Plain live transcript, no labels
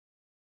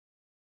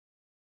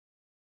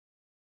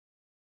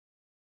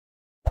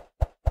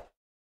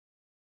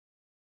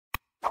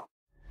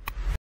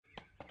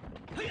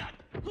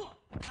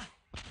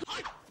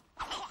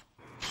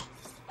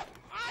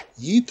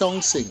Yi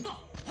Tong Sing,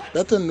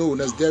 better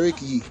known as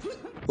Derek Yi,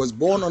 was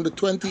born on the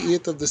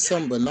 28th of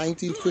December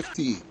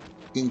 1958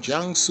 in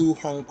Jiangsu,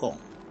 Hong Kong.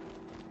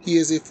 He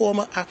is a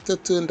former actor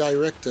turned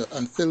director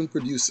and film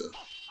producer.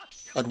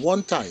 At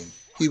one time,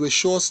 he was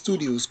Shaw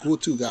Studios'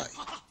 go-to guy.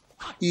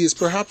 He is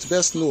perhaps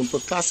best known for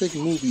classic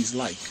movies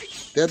like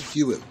Dead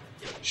Duel,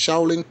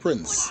 Shaolin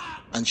Prince,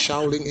 and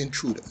Shaolin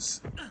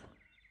Intruders.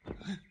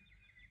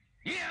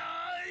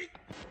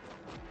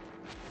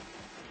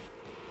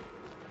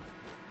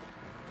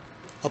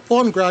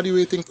 Upon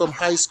graduating from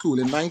high school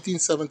in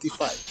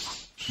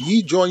 1975,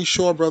 Yi joined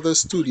Shaw Brothers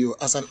Studio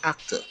as an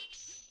actor.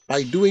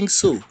 By doing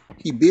so,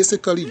 he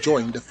basically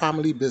joined the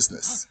family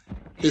business.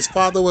 His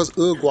father was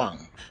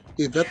Guang,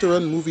 a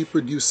veteran movie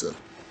producer.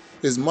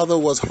 His mother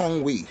was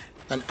Hong Wei,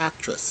 an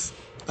actress,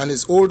 and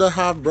his older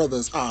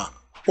half-brothers are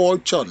Paul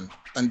Chun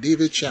and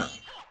David Chiang,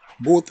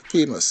 both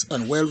famous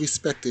and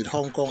well-respected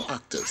Hong Kong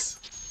actors.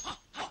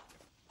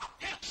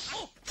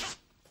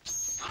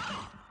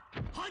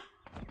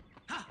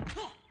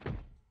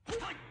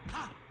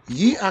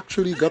 Yi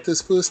actually got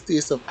his first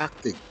taste of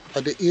acting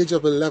at the age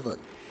of 11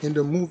 in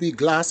the movie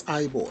Glass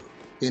Eyeball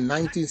in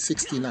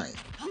 1969.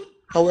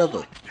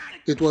 However,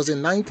 it was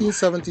in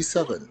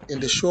 1977 in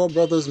the Shaw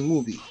Brothers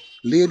movie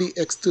Lady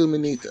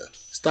Exterminator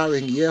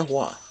starring Ye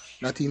Hua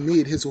that he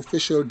made his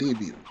official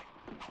debut.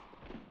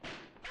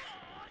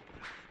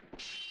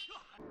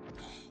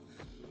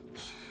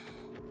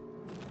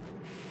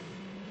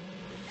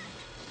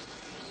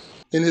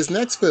 In his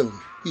next film,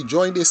 he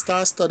joined a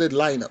star-studded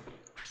lineup,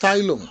 Tai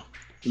Lung,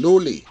 Lo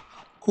Lei,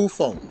 Ku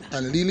Fong,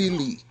 and Li Li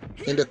Li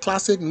in the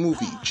classic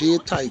movie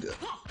Jade Tiger.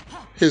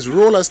 His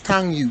role as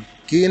Tang Yu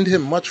gained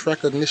him much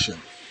recognition,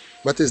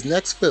 but his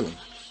next film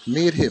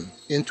made him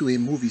into a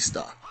movie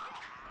star.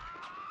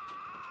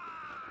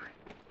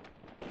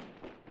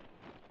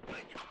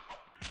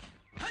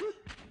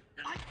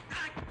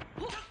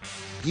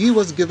 Yi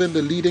was given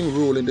the leading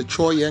role in the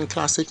Choi Yeng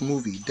classic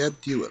movie Dead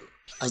Duel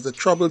as the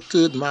troubled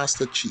third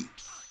Master Chi,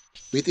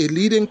 with a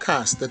leading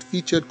cast that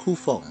featured Ku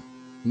Fong,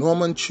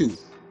 Norman Chu,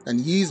 and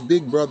Yi's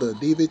big brother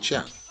David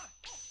Chiang.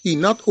 He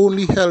not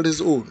only held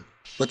his own,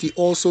 but he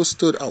also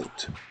stood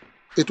out.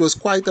 It was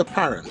quite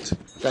apparent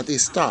that a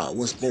star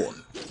was born.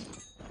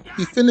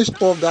 He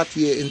finished off that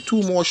year in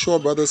two more Shaw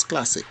Brothers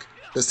classic,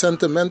 The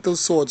Sentimental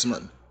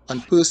Swordsman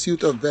and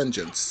Pursuit of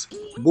Vengeance.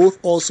 Both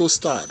also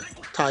starred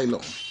Tai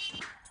Lung.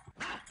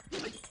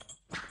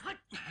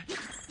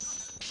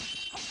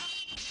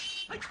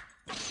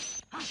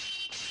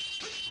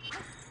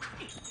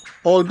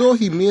 Although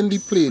he mainly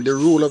played the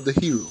role of the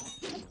hero,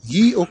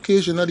 Yi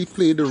occasionally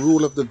played the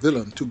role of the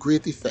villain to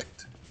great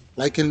effect,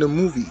 like in the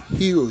movie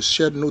Heroes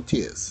Shed No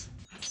Tears.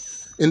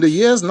 In the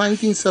years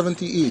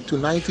 1978 to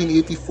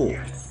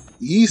 1984,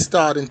 Yi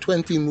starred in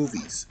 20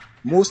 movies,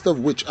 most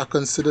of which are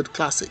considered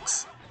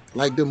classics,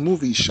 like the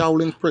movies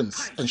Shaolin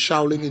Prince and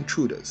Shaolin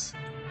Intruders.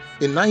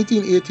 In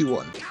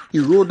 1981, he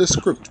wrote the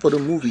script for the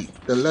movie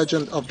The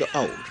Legend of the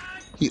Owl.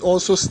 He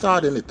also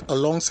starred in it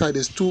alongside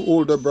his two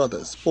older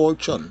brothers, Paul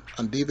Chun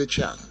and David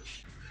Chiang.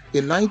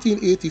 In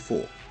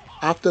 1984,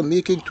 after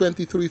making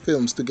 23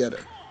 films together,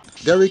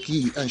 Derek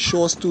Yi and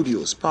Shaw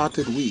Studios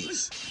parted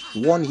ways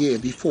 1 year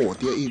before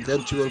their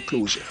eventual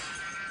closure.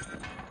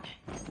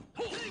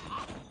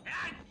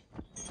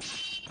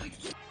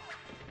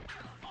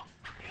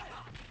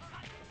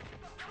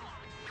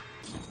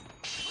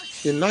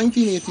 In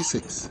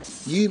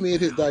 1986, Yi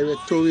made his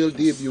directorial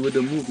debut with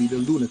the movie The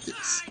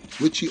Lunatics,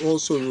 which he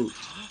also wrote,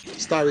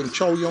 starring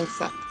Chow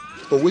Yun-fat,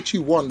 for which he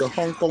won the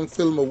Hong Kong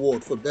Film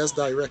Award for Best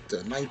Director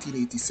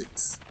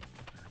 1986.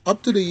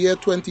 Up to the year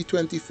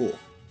 2024,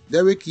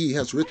 Derek Yi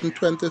has written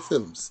 20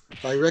 films,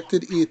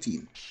 directed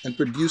 18, and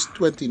produced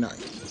 29.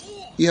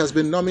 He has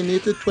been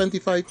nominated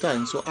 25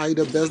 times for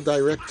either Best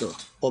Director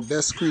or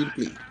Best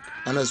Screenplay,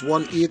 and has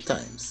won 8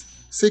 times,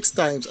 6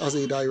 times as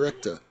a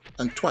director,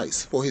 and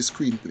twice for his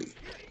screenplay.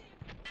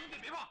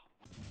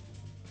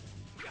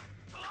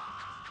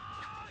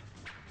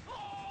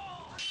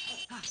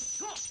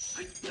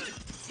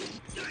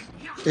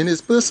 In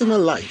his personal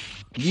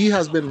life, Yi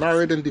has been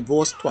married and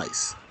divorced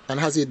twice, and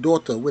has a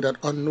daughter with an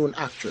unknown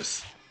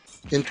actress.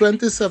 In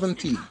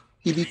 2017,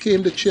 he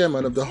became the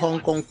chairman of the Hong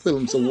Kong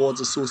Films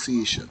Awards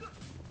Association.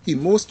 He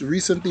most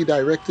recently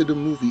directed the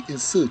movie In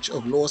Search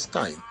of Lost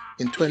Time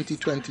in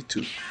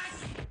 2022.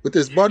 With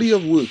his body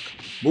of work,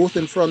 both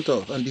in front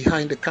of and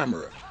behind the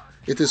camera,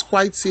 it is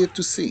quite safe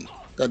to say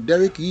that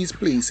Derek Yi's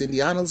place in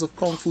the annals of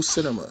Kung Fu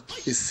cinema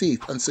is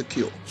safe and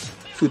secure.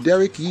 To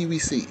Derek Yi we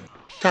say,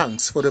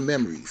 thanks for the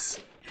memories.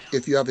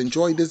 If you have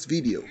enjoyed this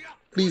video,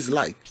 please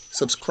like,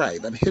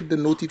 subscribe, and hit the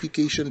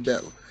notification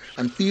bell,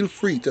 and feel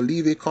free to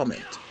leave a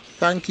comment.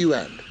 Thank you,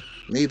 and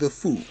may the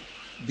Fu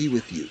be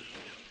with you.